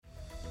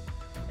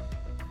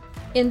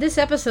In this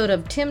episode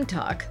of Tim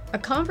Talk, a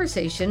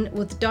conversation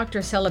with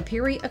Doctor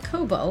Seleipiri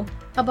Akobo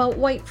about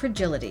white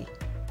fragility.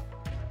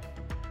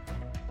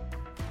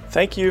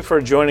 Thank you for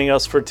joining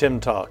us for Tim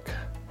Talk.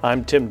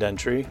 I'm Tim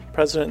Dentry,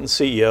 President and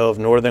CEO of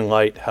Northern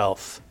Light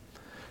Health.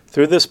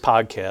 Through this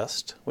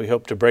podcast, we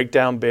hope to break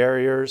down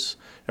barriers,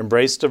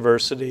 embrace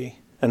diversity,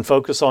 and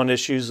focus on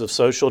issues of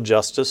social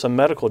justice and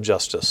medical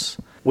justice.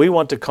 We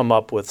want to come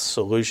up with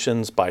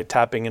solutions by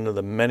tapping into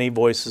the many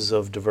voices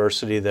of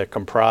diversity that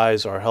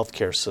comprise our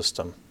healthcare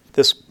system.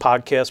 This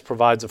podcast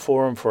provides a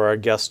forum for our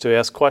guests to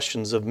ask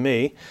questions of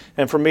me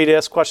and for me to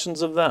ask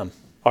questions of them.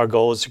 Our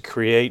goal is to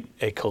create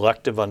a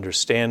collective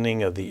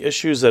understanding of the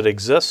issues that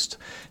exist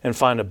and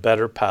find a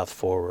better path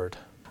forward.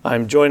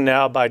 I'm joined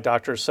now by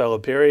Doctor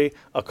Seleipiri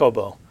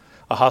Akobo,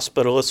 a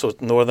hospitalist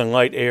with Northern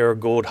Light AR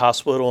Gould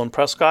Hospital in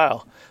Presque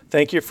Isle.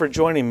 Thank you for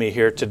joining me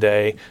here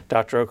today,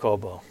 Dr.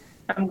 Akobo.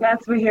 I'm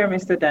glad to be here,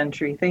 Mr.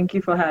 Dentry. Thank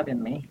you for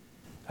having me.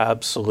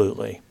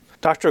 Absolutely.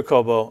 Dr.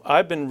 Akobo,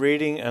 I've been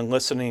reading and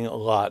listening a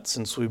lot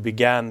since we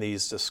began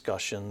these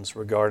discussions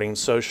regarding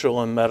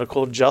social and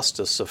medical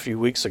justice a few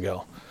weeks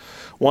ago.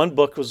 One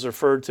book was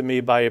referred to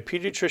me by a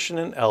pediatrician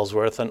in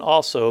Ellsworth and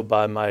also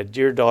by my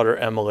dear daughter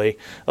Emily,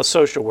 a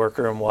social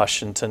worker in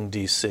Washington,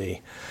 D.C.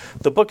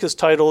 The book is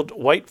titled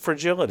White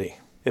Fragility.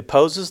 It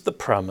poses the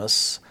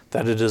premise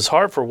that it is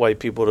hard for white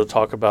people to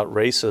talk about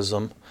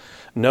racism,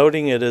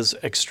 noting it is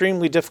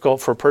extremely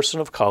difficult for a person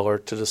of color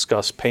to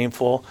discuss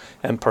painful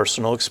and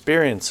personal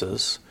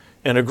experiences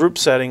in a group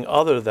setting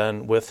other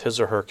than with his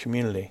or her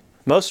community.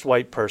 Most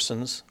white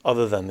persons,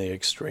 other than the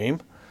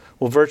extreme,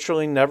 will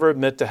virtually never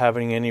admit to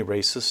having any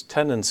racist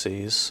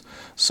tendencies,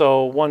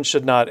 so one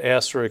should not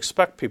ask or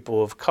expect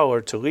people of color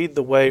to lead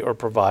the way or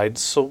provide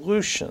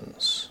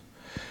solutions.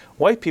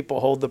 White people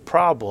hold the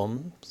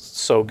problem,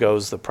 so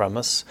goes the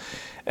premise,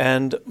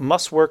 and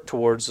must work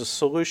towards a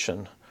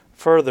solution.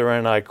 Further,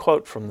 and I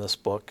quote from this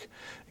book,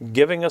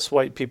 giving us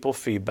white people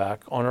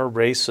feedback on our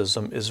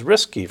racism is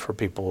risky for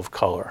people of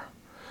color,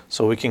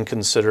 so we can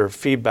consider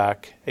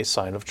feedback a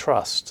sign of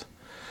trust.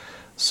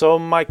 So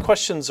my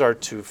questions are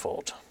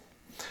twofold.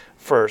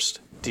 First,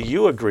 do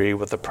you agree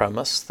with the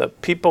premise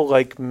that people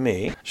like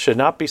me should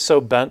not be so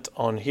bent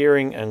on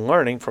hearing and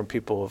learning from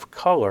people of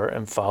color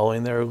and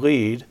following their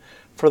lead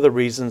for the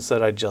reasons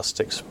that I just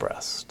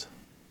expressed?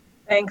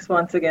 Thanks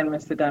once again,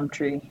 Mr.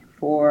 Dentry,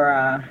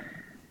 for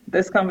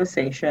this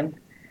conversation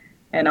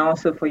and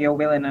also for your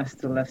willingness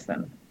to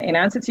listen. In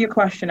answer to your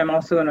question, I'm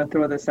also going to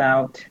throw this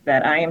out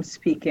that I am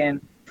speaking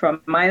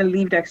from my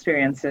lived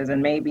experiences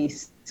and maybe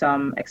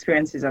some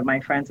experiences of my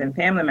friends and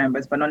family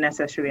members, but not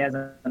necessarily as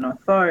an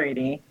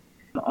authority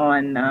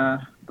on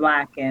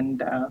Black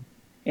and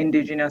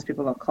Indigenous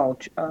people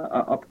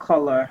of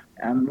color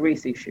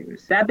race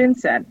issues. That being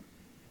said,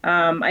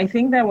 I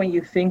think that when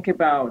you think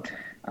about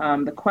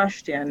the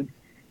question,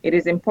 it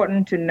is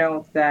important to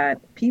note that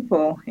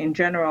people in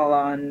general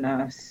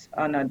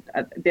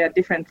there are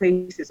different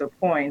places or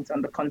points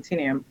on the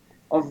continuum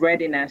of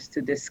readiness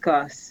to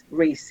discuss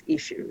race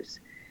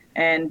issues.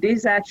 And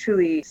this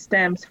actually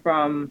stems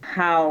from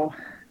how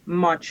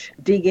much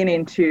digging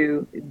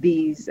into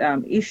these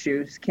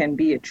issues can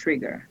be a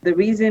trigger. The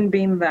reason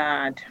being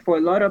that for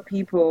a lot of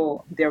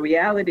people, their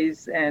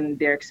realities and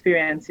their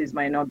experiences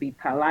might not be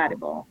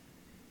palatable.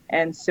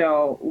 And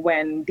so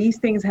when these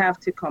things have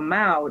to come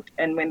out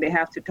and when they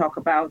have to talk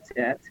about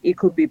it, it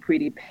could be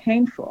pretty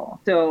painful.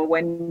 So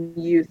when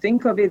you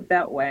think of it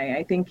that way,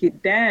 I think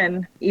it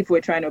then, if we're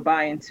trying to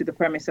buy into the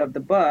premise of the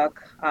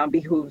book,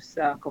 behooves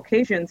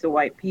Caucasians or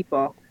white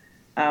people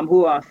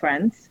who are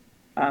friends,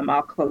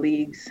 our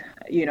colleagues,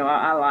 our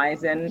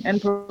allies and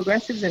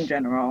progressives in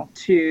general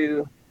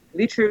to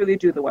literally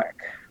do the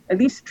work. At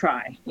least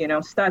try,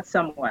 start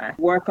somewhere.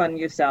 Work on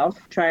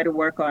yourself. Try to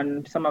work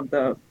on some of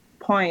the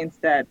points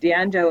that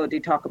D'Angelo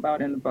did talk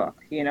about in the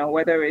book,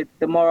 whether it's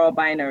the moral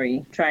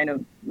binary, trying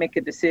to make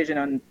a decision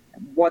on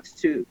what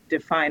to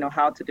define or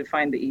how to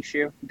define the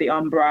issue, the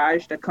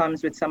ombrage that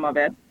comes with some of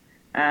it,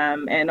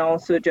 and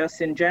also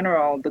just in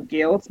general, the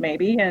guilt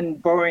maybe, and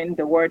borrowing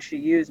the word she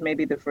used,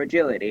 maybe the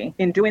fragility.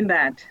 In doing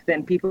that,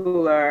 then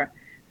people are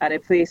at a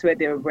place where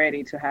they're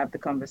ready to have the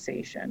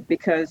conversation.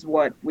 Because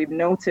what we've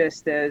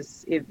noticed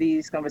is if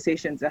these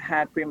conversations are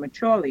had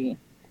prematurely,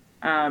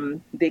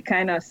 they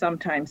kind of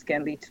sometimes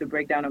can lead to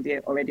breakdown of the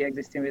already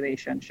existing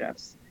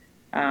relationships.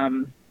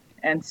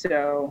 And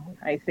so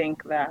I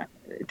think that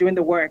doing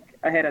the work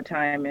ahead of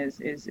time is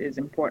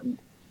important.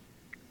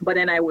 But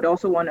then I would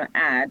also want to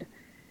add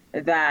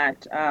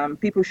that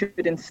people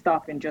shouldn't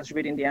stop in just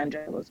reading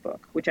D'Angelo's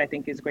book, which I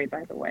think is great,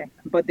 by the way,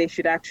 but they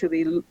should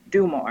actually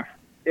do more.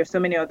 There's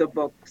so many other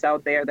books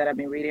out there that I've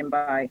been reading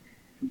by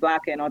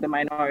Black and other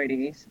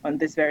minorities on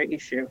this very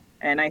issue.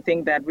 And I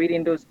think that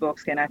reading those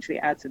books can actually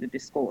add to the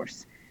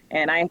discourse.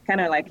 And I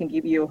kind of can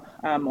give you,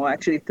 or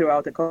actually throw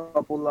out a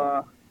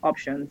couple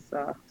options,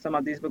 some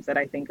of these books that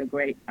I think are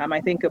great.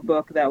 I think a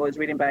book that was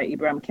written by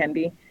Ibram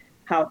Kendi,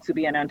 How to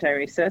Be an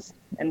Anti-Racist.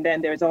 And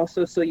then there's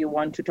also So You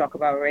Want to Talk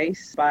About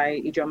Race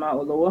by Ijoma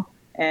Olowo.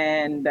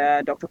 And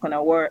Dr.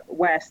 Connor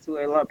West, who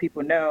a lot of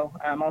people know,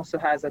 also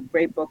has a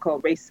great book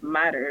called Race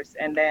Matters.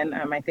 And then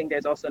I think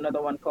there's also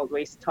another one called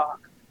Race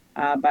Talk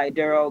by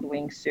Gerald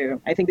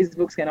Wingsu. I think these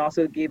books can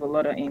also give a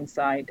lot of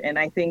insight. And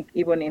I think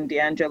even in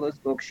D'Angelo's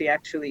book, she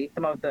actually,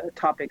 some of the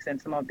topics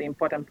and some of the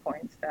important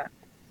points that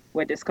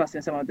were discussed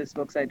in some of these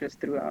books I just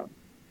threw out.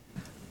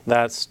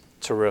 That's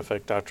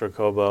terrific, Dr.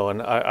 Akobo.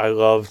 And I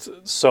loved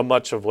so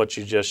much of what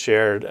you just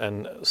shared.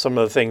 And some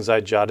of the things I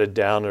jotted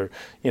down are,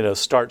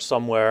 start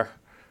somewhere,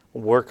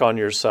 work on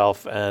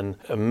yourself, and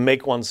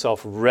make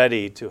oneself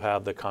ready to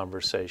have the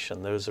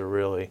conversation. Those are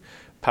really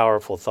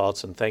powerful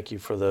thoughts, and thank you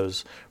for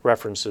those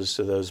references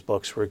to those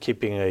books. We're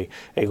keeping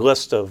a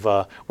list of,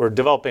 we're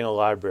developing a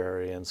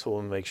library, and so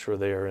we'll make sure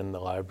they are in the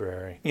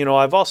library.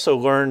 I've also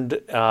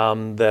learned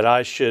that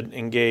I should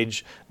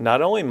engage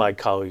not only my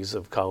colleagues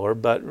of color,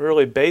 but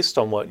really based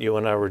on what you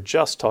and I were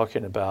just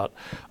talking about,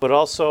 but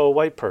also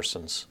white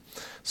persons.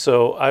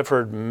 So I've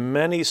heard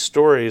many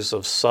stories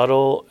of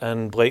subtle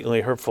and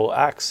blatantly hurtful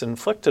acts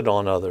inflicted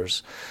on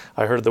others.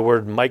 I heard the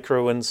word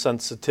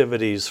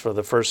micro-insensitivities for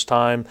the first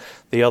time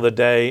the other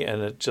day,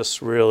 and it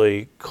just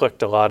really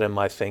clicked a lot in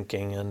my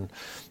thinking. And,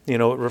 it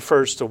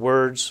refers to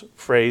words,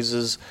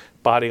 phrases,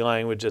 body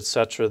language,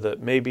 etc.,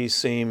 that maybe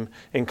seem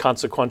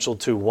inconsequential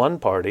to one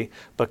party,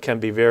 but can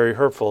be very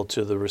hurtful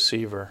to the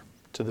receiver,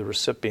 to the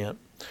recipient.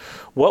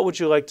 What would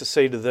you like to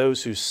say to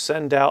those who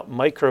send out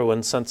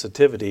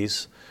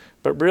micro-insensitivities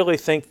but really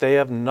think they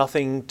have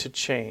nothing to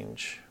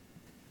change?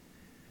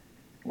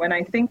 When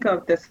I think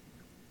of this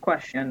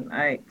question,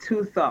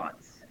 two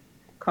thoughts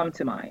come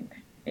to mind: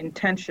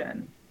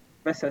 intention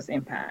versus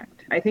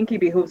impact. I think it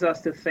behooves us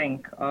to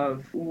think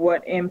of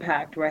what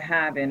impact we're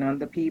having on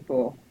the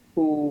people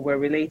who we're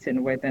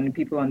relating with and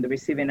people on the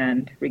receiving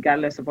end,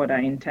 regardless of what our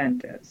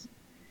intent is.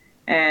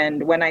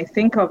 And when I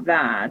think of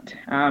that,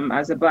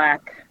 as a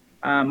Black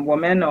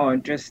woman, or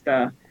just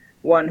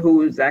one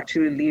who's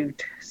actually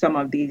lived some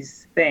of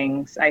these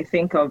things, I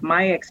think of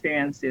my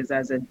experiences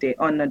as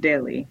on a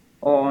daily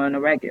or on a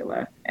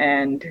regular.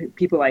 And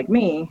people like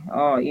me,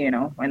 or,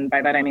 and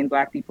by that I mean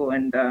Black people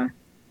and,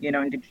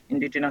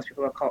 indigenous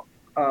people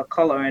of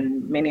color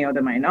and many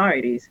other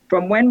minorities,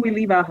 from when we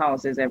leave our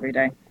houses every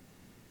day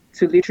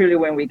to literally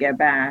when we get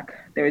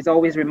back, there is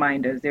always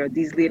reminders. There are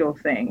these little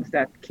things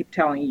that keep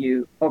telling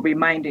you or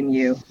reminding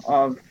you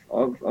of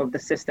the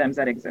systems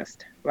that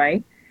exist,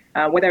 right?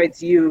 Whether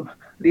it's you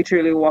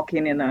literally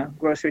walking in a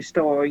grocery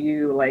store, or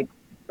you like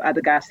at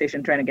the gas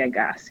station trying to get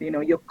gas,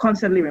 you're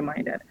constantly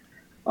reminded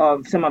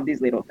of some of these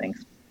little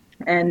things.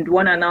 And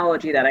one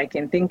analogy that I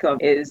can think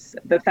of is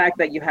the fact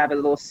that you have a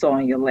little sore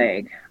on your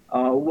leg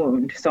or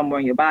wound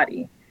somewhere in your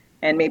body.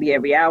 And maybe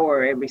every hour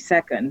or every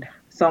second,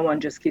 someone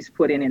just keeps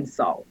putting in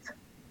salt.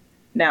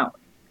 Now,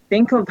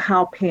 think of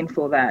how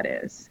painful that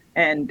is.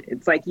 And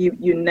it's like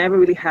you never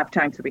really have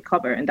time to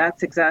recover. And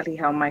that's exactly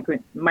how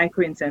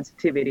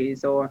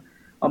micro-insensitivities or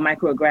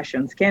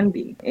microaggressions can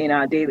be in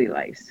our daily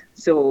lives.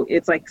 So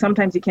it's like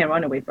sometimes you can't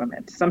run away from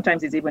it.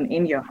 Sometimes it's even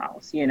in your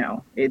house,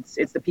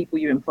 It's the people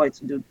you employ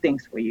to do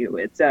things for you.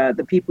 It's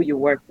the people you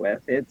work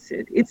with. So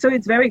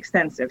it's very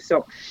extensive.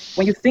 So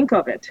when you think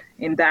of it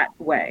in that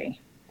way,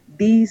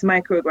 these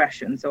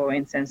microaggressions or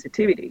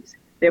insensitivities,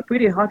 they're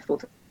pretty hurtful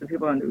to the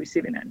people on the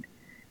receiving end.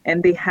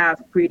 And they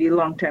have pretty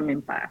long-term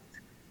impact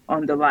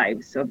on the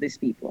lives of these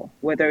people,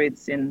 whether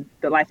it's in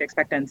the life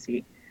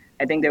expectancy.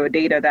 I think there were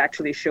data that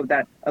actually showed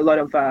that a lot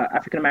of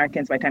African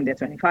Americans, by the time they're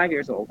 25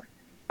 years old,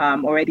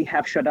 already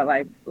have shorter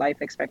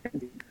life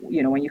expectancy,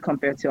 when you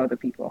compare to other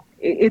people.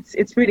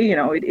 It's really,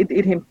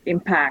 it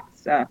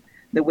impacts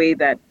the way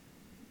that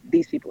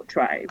these people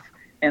thrive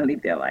and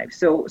live their lives.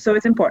 So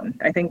it's important.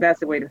 I think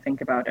that's the way to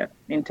think about it: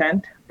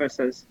 intent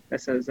versus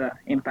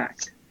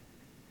impact.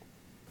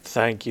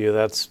 Thank you.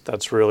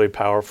 That's really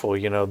powerful.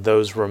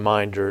 Those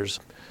reminders,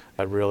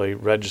 I really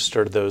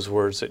registered those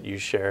words that you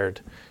shared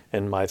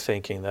in my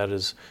thinking. That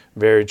is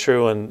very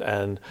true.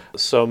 And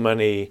so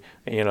many,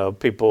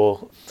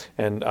 people,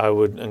 and I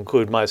would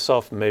include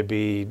myself,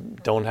 maybe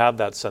don't have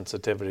that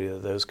sensitivity.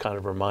 Those kind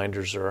of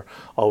reminders are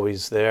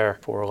always there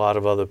for a lot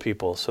of other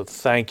people. So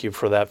thank you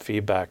for that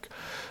feedback.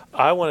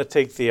 I want to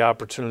take the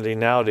opportunity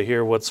now to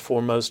hear what's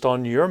foremost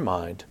on your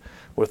mind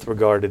with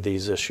regard to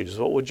these issues.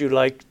 What would you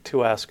like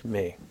to ask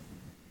me?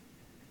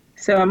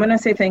 So I'm going to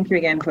say thank you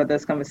again for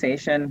this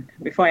conversation.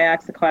 Before I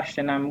ask the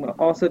question, I'm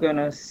also going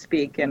to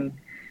speak and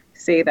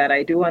say that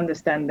I do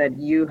understand that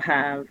you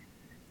have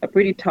a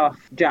pretty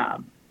tough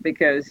job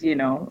because,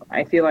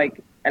 I feel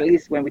like, at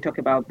least when we talk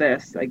about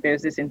this, like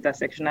there's this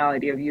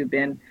intersectionality of you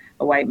being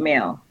a white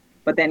male,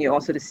 but then you're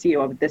also the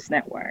CEO of this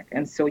network.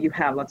 And so you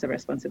have lots of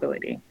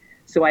responsibility.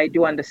 So I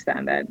do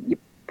understand that it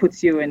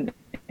puts you in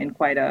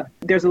quite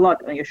there's a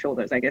lot on your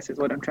shoulders, I guess is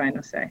what I'm trying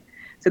to say.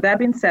 So that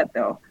being said,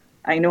 though,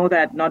 I know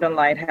that Northern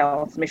Light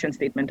Health's mission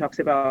statement talks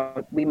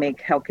about we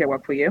make healthcare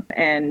work for you.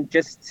 And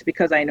just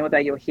because I know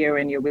that you're here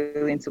and you're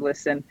willing to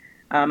listen,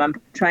 I'm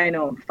trying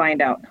to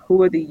find out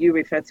who are the you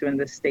refer to in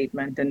this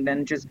statement. And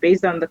then just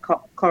based on the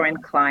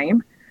current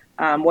climb,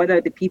 what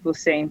are the people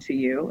saying to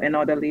you and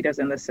other leaders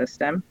in the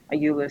system? Are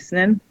you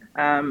listening?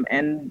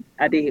 and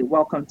are they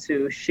welcome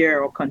to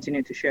share or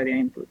continue to share their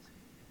input?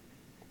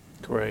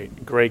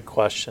 Great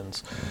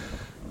questions.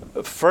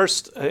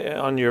 First,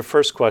 on your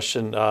first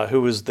question,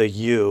 who is the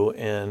you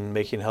in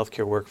making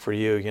healthcare work for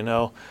you?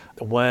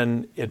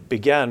 When it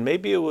began,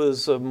 maybe it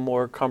was a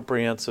more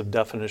comprehensive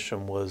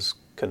definition was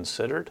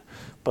considered,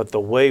 but the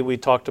way we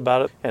talked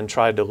about it and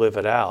tried to live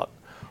it out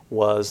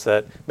was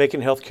that making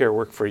healthcare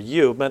work for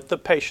you meant the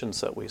patients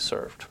that we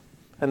served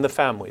and the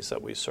families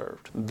that we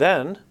served.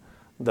 Then,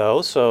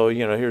 though,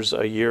 here's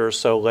a year or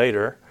so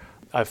later,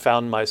 I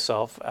found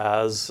myself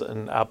as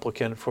an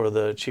applicant for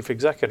the Chief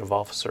Executive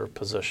Officer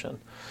position.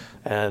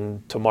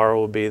 And tomorrow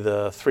will be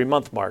the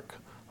 3-month mark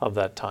of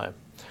that time.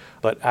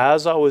 But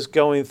as I was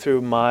going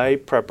through my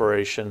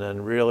preparation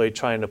and really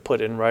trying to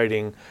put in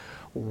writing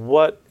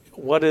what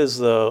is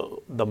the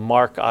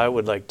mark I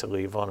would like to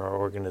leave on our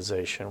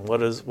organization,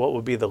 what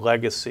would be the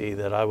legacy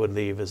that I would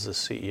leave as the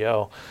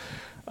CEO,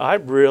 I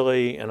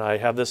really, and I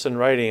have this in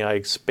writing, I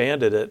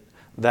expanded it,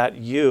 that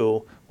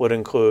you would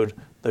include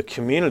the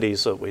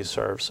communities that we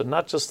serve. So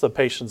not just the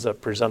patients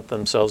that present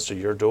themselves to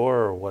your door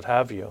or what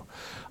have you,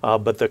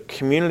 but the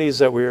communities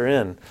that we're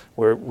in,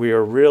 where we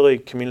are really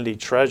community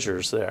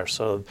treasures there.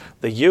 So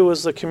the you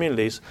is the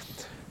communities,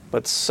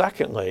 but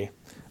secondly,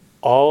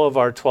 all of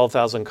our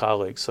 12,000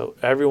 colleagues, so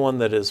everyone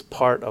that is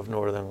part of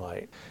Northern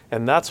Light.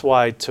 And that's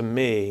why, to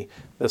me,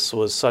 this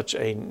was such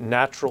a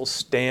natural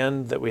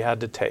stand that we had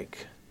to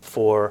take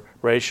for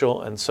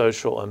racial and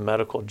social and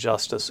medical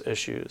justice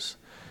issues.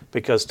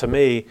 Because to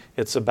me,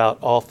 it's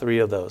about all three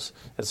of those.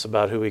 It's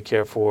about who we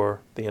care for,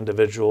 the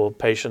individual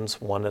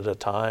patients one at a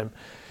time,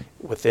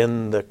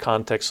 within the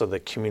context of the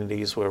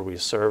communities where we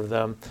serve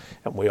them.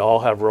 And we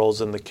all have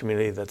roles in the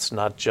community that's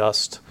not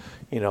just,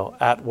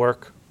 at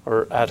work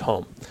or at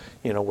home.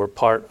 We're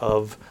part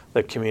of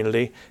the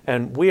community,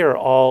 and we are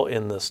all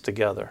in this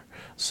together.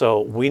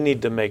 So we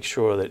need to make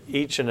sure that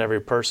each and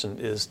every person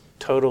is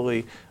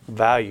totally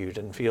valued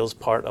and feels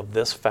part of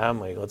this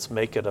family. Let's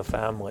make it a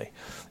family.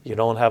 You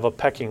don't have a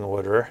pecking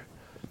order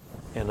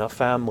in a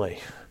family.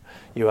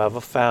 You have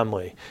a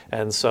family.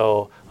 And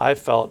so I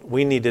felt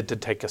we needed to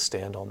take a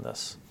stand on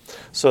this.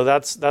 So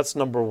that's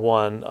number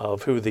one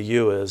of who the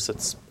you is.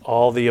 It's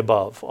all the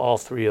above, all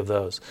three of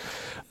those.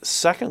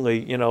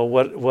 Secondly,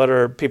 what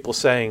are people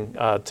saying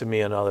to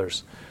me and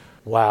others?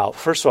 Wow,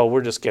 first of all,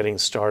 we're just getting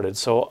started.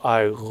 So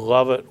I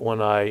love it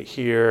when I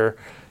hear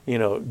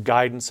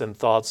guidance and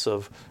thoughts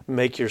of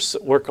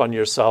work on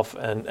yourself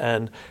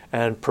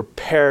and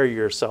prepare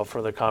yourself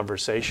for the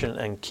conversation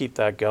and keep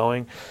that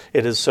going.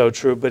 It is so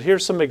true. But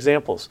here's some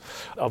examples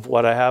of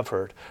what I have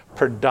heard.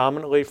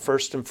 Predominantly,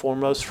 first and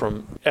foremost,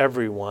 from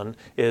everyone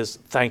is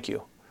thank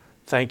you.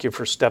 Thank you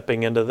for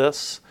stepping into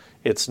this.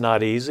 It's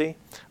not easy.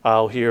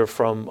 I'll hear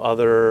from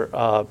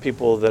other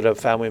people that have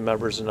family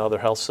members in other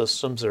health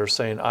systems that are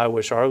saying, I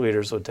wish our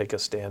leaders would take a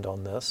stand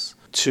on this.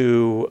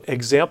 To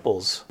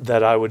examples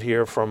that I would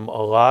hear from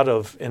a lot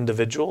of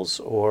individuals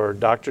or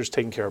doctors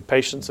taking care of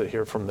patients that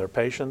hear from their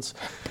patients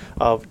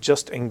of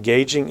just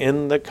engaging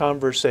in the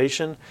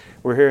conversation.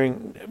 We're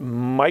hearing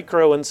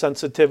micro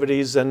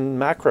insensitivities and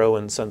macro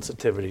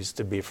insensitivities,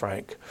 to be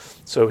frank.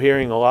 So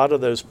hearing a lot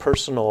of those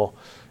personal,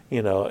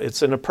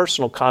 it's in a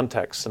personal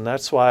context, and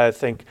that's why I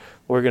think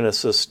we're going to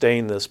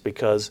sustain this,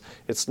 because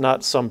it's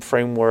not some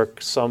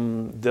framework,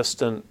 some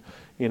distant,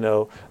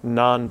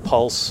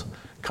 non-pulse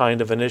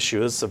kind of an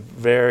issue. It's a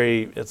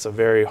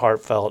very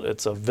heartfelt,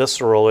 it's a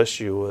visceral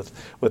issue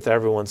with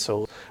everyone.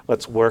 So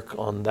let's work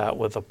on that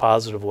with a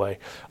positive way.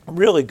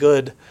 Really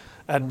good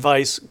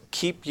advice,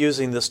 keep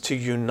using this to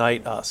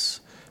unite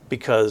us,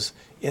 because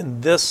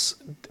in this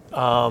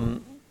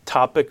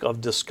topic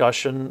of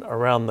discussion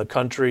around the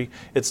country,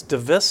 it's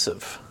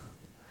divisive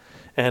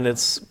and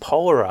it's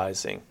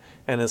polarizing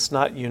and it's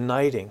not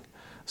uniting.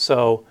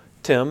 So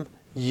Tim,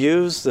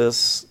 use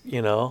this,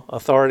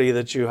 authority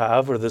that you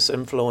have, or this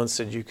influence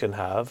that you can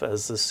have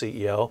as the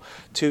CEO,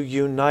 to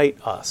unite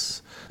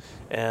us.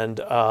 And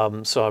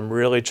so I'm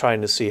really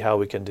trying to see how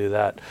we can do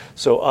that.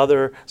 So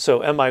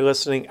am I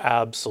listening?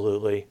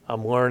 Absolutely.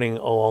 I'm learning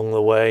along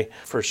the way,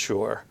 for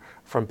sure,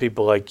 from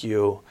people like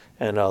you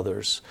and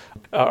others.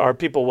 Are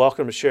people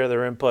welcome to share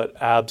their input?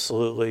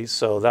 Absolutely.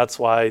 So that's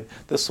why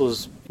this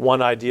was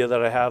one idea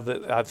that I have,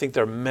 that I think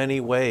there are many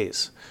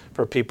ways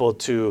for people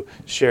to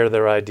share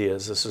their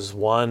ideas. This is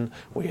one.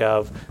 We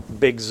have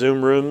big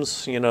Zoom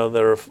rooms,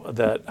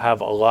 that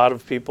have a lot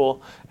of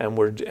people,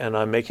 and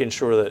I'm making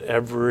sure that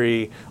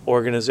every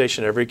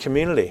organization, every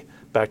community,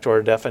 back to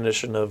our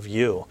definition of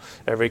you,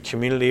 every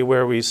community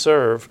where we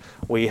serve,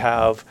 we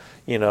have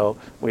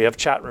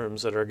chat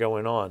rooms that are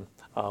going on.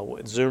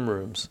 Zoom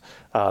rooms,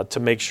 to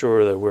make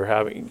sure that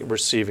we're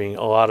receiving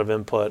a lot of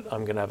input.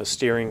 I'm going to have a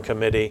steering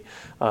committee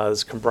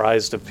that's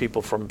comprised of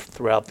people from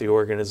throughout the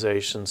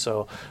organization.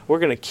 So we're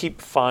going to keep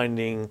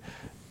finding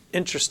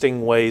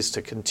interesting ways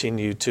to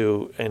continue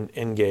to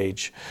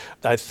engage.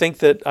 I think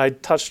that I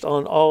touched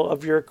on all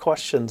of your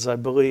questions, I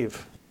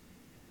believe.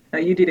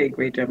 You did a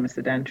great job,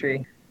 Mr.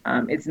 Dentry.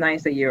 It's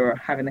nice that you're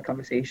having the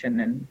conversation,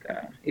 and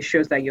it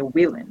shows that you're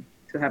willing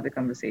to have the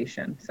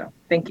conversation. So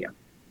thank you.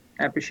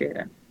 I appreciate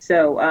it.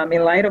 So,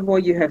 in light of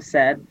what you have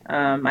said,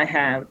 I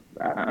have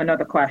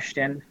another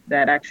question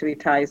that actually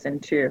ties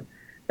into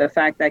the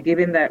fact that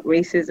given that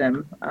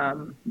racism,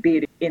 be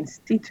it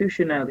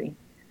institutionally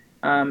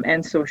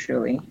and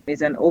socially,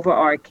 is an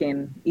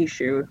overarching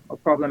issue or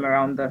problem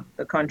around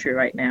the country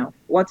right now,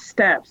 what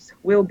steps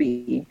will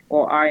be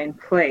or are in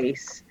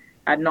place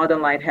at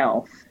Northern Light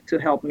Health to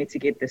help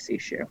mitigate this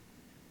issue?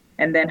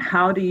 And then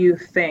how do you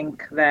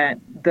think that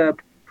the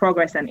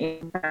progress and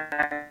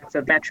impacts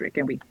of metric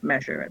can we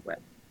measure it with?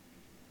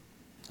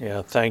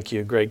 Yeah, thank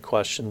you. Great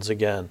questions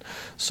again.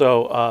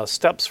 So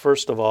steps,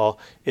 first of all,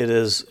 it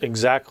is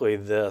exactly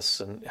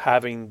this, and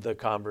having the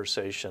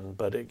conversation,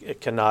 but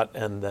it cannot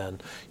end then.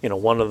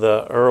 One of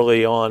the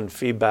early on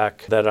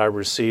feedback that I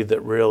received that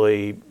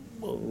really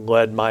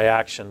led my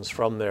actions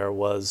from there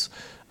was,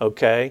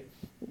 okay,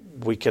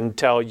 we can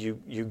tell you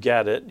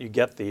get it, you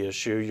get the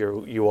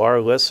issue, you are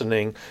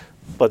listening,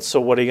 but so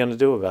what are you going to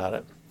do about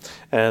it?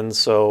 And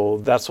so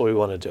that's what we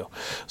want to do.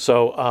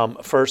 So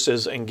first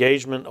is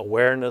engagement,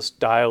 awareness,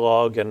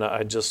 dialogue, and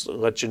I just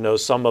let you know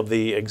some of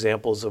the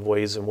examples of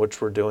ways in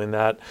which we're doing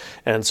that.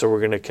 And so we're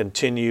going to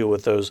continue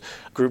with those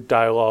group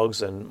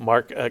dialogues and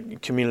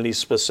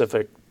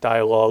community-specific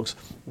dialogues,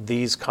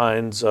 these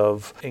kinds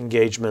of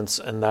engagements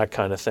and that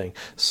kind of thing.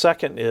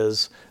 Second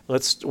is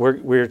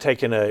we're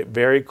taking a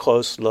very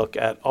close look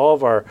at all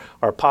of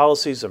our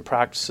policies and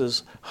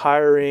practices,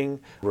 hiring,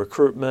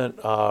 recruitment,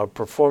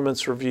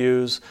 performance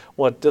reviews,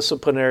 what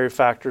disciplinary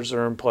factors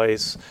are in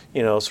place,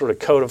 sort of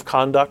code of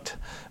conduct,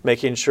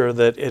 making sure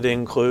that it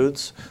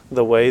includes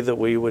the way that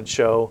we would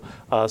show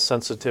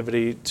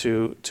sensitivity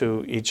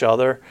to each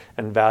other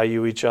and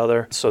value each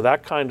other. So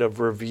that kind of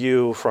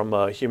review from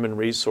a human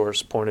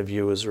resource point of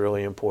view is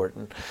really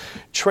important.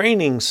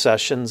 Training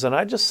sessions, and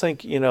I just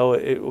think,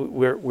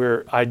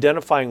 we're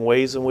identifying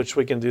ways in which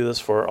we can do this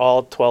for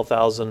all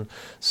 12,000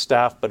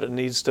 staff, but it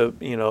needs to,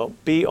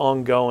 be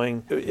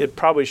ongoing. It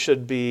probably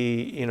should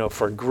be,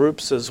 for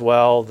groups as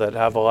well that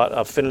have a lot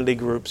of affinity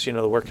groups,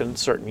 that work in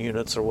certain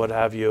units or what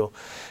have you.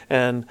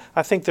 And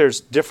I think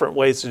there's different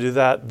ways to do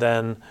that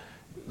than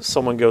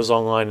someone goes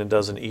online and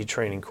does an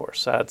e-training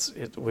course.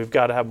 We've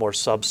got to have more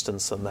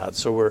substance than that.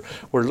 So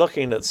we're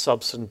looking at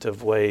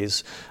substantive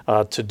ways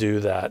to do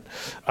that.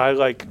 I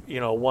like,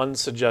 one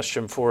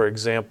suggestion, for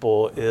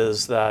example,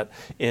 is that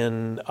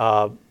in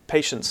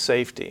patient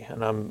safety,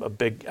 and I'm a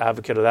big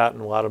advocate of that,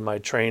 and a lot of my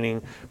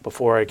training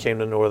before I came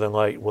to Northern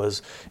Light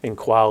was in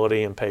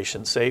quality and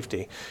patient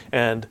safety.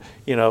 And,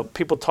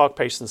 people talk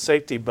patient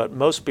safety, but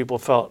most people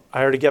felt,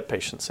 I already get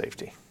patient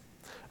safety.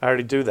 I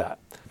already do that.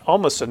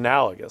 Almost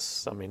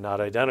analogous, not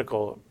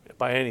identical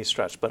by any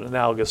stretch, but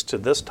analogous to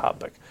this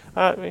topic.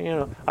 I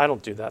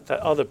don't do that.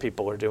 Other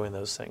people are doing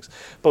those things.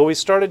 But we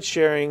started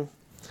sharing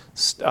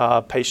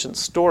patient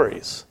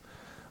stories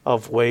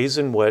of ways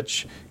in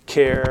which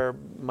care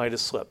might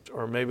have slipped,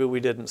 or maybe we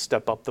didn't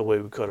step up the way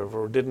we could have,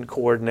 or didn't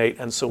coordinate,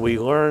 and so we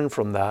learned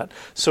from that.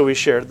 So we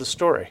shared the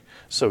story.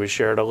 So we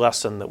shared a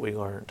lesson that we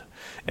learned.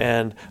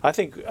 And I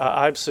think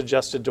I've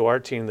suggested to our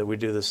team that we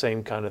do the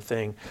same kind of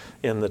thing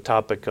in the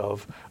topic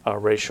of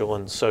racial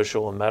and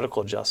social and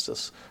medical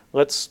justice.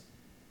 Let's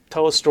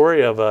tell a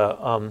story of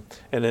an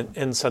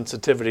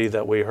insensitivity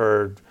that we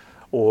heard,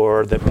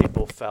 or that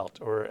people felt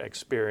or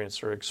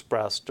experienced or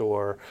expressed,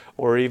 or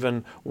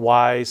even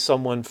why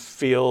someone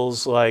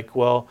feels like,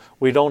 well,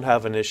 we don't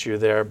have an issue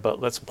there, but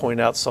let's point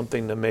out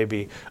something to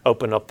maybe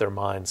open up their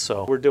minds.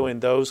 So we're doing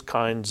those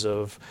kinds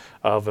of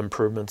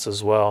improvements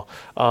as well.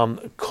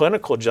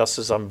 Clinical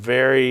justice, I'm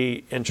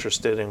very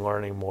interested in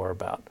learning more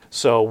about.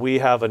 So we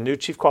have a new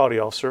Chief Quality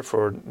Officer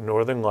for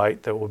Northern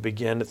Light that will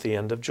begin at the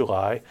end of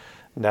July,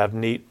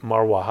 Navneet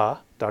Marwaha,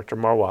 Dr.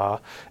 Marwaha,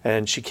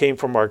 and she came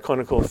from our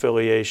clinical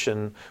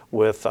affiliation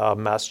with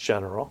Mass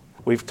General.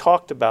 We've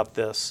talked about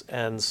this,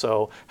 and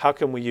so how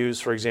can we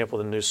use, for example,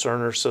 the new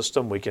Cerner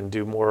system? We can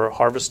do more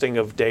harvesting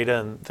of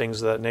data and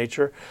things of that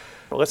nature.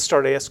 Let's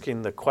start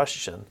asking the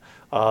question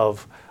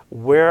of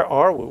where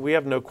are we? We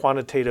have no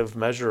quantitative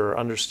measure or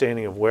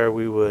understanding of where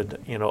we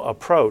would,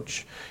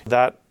 approach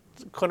that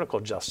clinical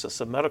justice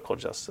and medical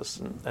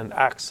justice and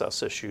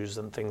access issues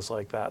and things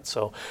like that.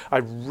 So I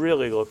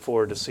really look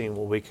forward to seeing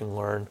what we can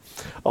learn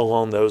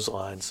along those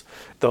lines.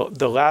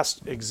 The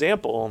last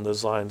example on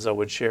those lines I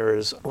would share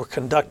is we're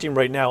conducting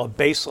right now a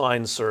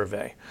baseline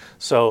survey.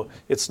 So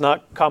it's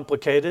not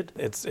complicated.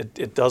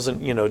 It doesn't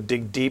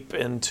dig deep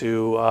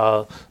into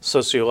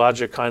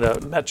sociologic kind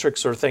of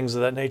metrics or things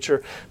of that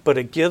nature, but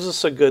it gives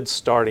us a good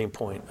starting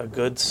point, a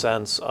good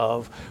sense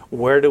of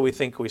where do we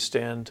think we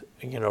stand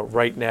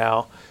right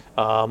now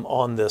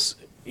on this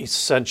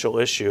essential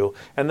issue,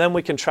 and then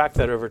we can track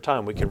that over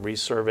time. We can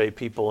resurvey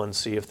people and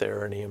see if there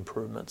are any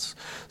improvements.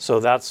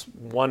 So that's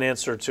one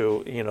answer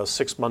to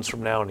 6 months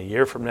from now and a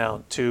year from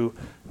now to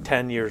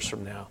 10 years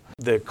from now.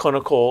 the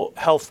clinical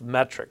health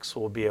metrics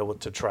we'll be able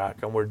to track.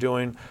 And we're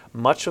doing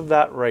much of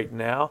that right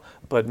now,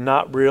 but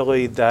not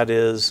really that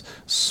is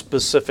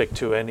specific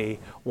to any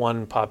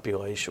one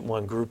population,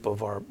 one group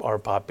of our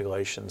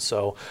population.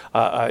 So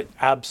I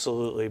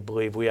absolutely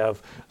believe we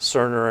have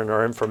Cerner and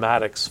our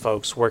informatics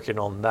folks working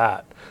on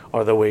that,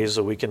 are the ways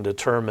that we can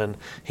determine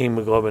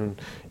hemoglobin,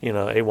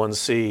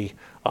 A1C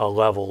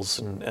levels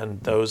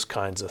and those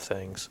kinds of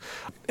things.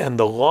 And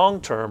the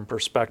long-term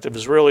perspective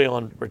is really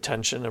on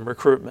retention and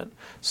recruitment.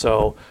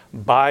 So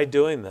by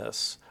doing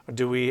this, are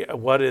we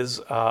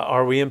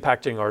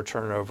impacting our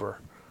turnover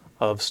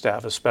of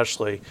staff,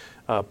 especially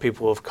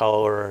people of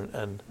color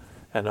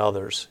and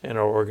others in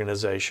our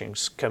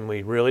organizations? Can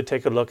we really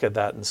take a look at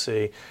that and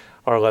see,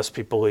 are less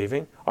people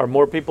leaving? Are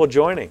more people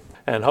joining?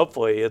 And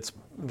hopefully it's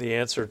the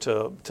answer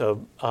to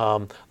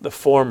the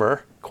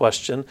former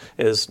question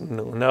is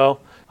no.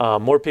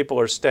 More people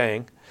are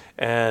staying,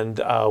 and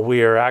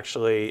we are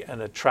actually an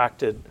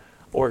attracted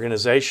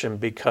organization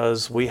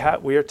because we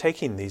are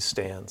taking these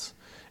stands,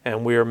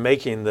 and we are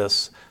making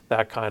this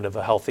that kind of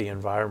a healthy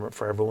environment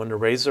for everyone to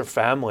raise their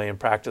family and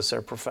practice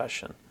their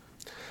profession.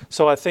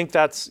 So I think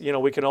that's,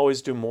 we can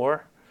always do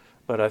more,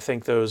 but I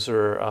think those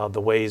are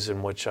the ways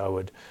in which I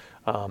would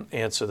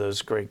answer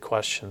those great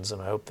questions,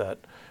 and I hope that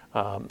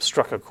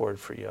struck a chord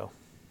for you.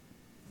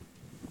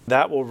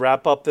 That will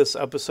wrap up this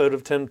episode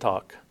of Tim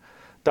Talk.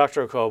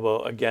 Dr.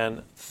 Akobo,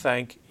 again,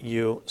 thank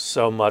you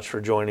so much for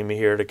joining me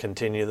here to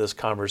continue this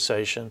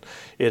conversation.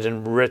 It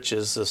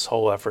enriches this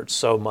whole effort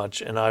so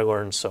much, and I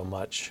learned so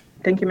much.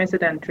 Thank you, Mr.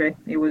 Dentry.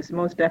 It was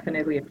most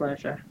definitely a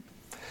pleasure.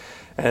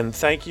 And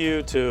thank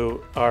you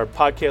to our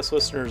podcast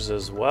listeners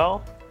as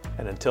well.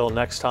 And until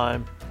next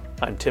time,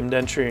 I'm Tim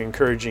Dentry,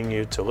 encouraging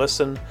you to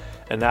listen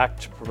and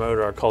act to promote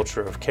our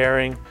culture of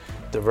caring,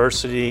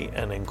 diversity,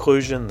 and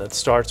inclusion that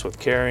starts with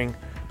caring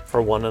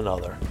for one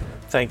another.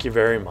 Thank you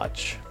very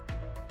much.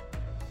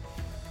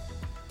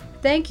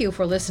 Thank you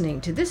for listening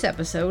to this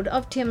episode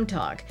of Tim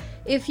Talk.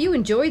 If you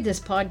enjoyed this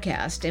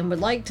podcast and would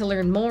like to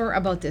learn more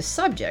about this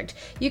subject,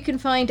 you can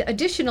find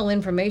additional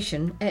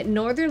information at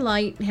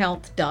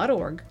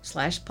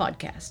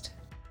northernlighthealth.org/podcast.